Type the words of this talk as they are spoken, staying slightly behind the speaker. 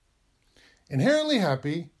Inherently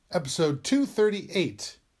Happy, episode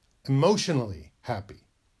 238, Emotionally Happy.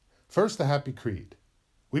 First, the Happy Creed.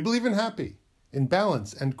 We believe in happy, in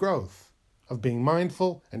balance and growth, of being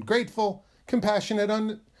mindful and grateful, compassionate,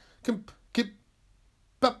 bippity,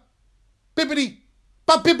 bop,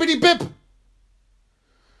 bippity, bip.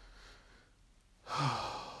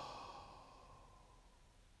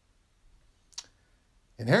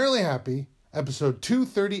 Inherently Happy, episode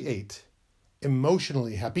 238,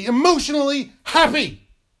 Emotionally Happy. Emotionally happy!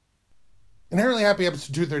 Inherently Happy,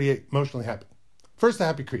 episode 238, Emotionally Happy. First, the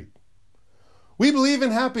Happy Creed. We believe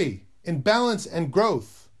in happy, in balance and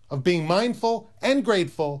growth, of being mindful and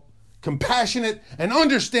grateful, compassionate and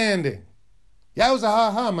understanding. Yowza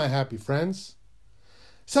ha ha, my happy friends.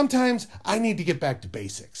 Sometimes I need to get back to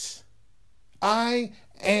basics. I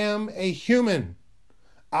am a human.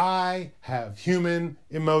 I have human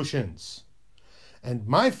emotions. And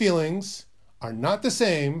my feelings are not the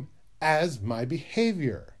same as my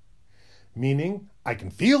behavior. Meaning, I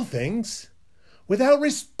can feel things without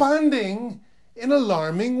responding in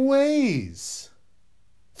alarming ways.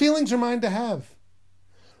 Feelings are mine to have.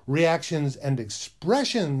 Reactions and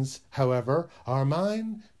expressions, however, are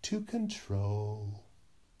mine to control.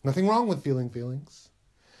 Nothing wrong with feeling feelings.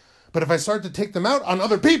 But if I start to take them out on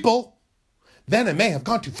other people, then I may have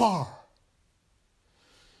gone too far.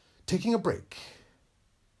 Taking a break.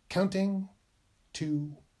 Counting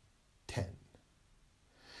to 10.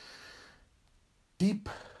 Deep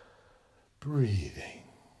breathing.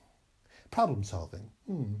 Problem solving.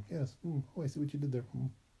 Yes. Oh, I see what you did there.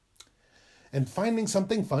 And finding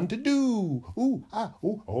something fun to do. Ooh, ah,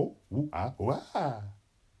 ooh, oh, ooh, ah, ooh, ah.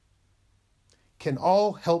 Can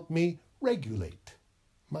all help me regulate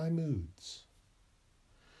my moods.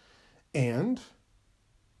 And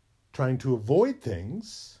trying to avoid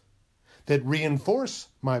things that reinforce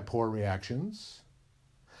my poor reactions,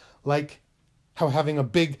 like how having a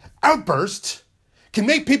big outburst can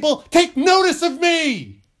make people take notice of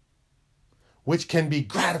me, which can be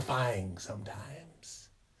gratifying sometimes.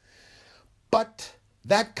 But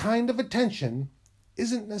that kind of attention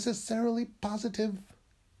isn't necessarily positive.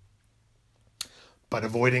 But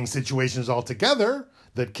avoiding situations altogether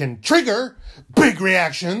that can trigger big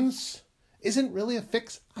reactions isn't really a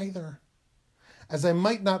fix either, as I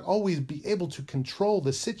might not always be able to control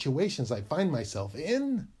the situations I find myself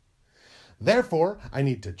in. Therefore, I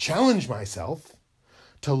need to challenge myself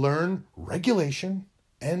to learn regulation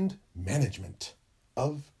and management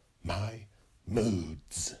of my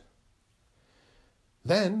moods.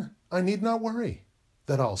 Then I need not worry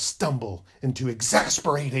that I'll stumble into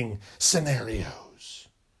exasperating scenarios.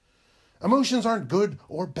 Emotions aren't good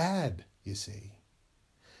or bad, you see.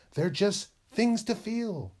 They're just things to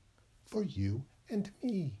feel for you and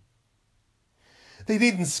me. They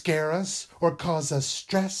needn't scare us or cause us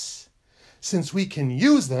stress, since we can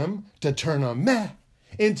use them to turn a meh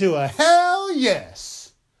into a hell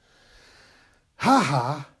yes. Ha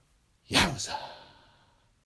ha, yowza.